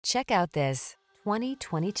Check out this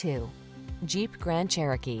 2022 Jeep Grand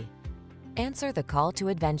Cherokee. Answer the call to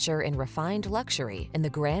adventure in refined luxury in the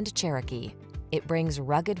Grand Cherokee. It brings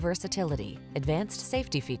rugged versatility, advanced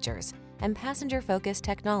safety features, and passenger-focused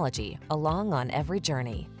technology along on every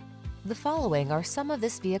journey. The following are some of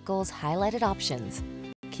this vehicle's highlighted options: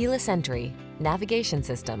 keyless entry, navigation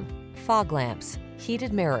system, fog lamps,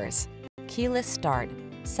 heated mirrors, keyless start,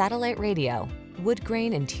 satellite radio, wood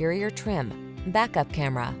grain interior trim, backup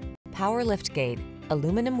camera, power liftgate,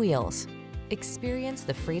 aluminum wheels. Experience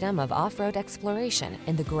the freedom of off-road exploration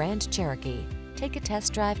in the Grand Cherokee. Take a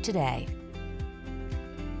test drive today.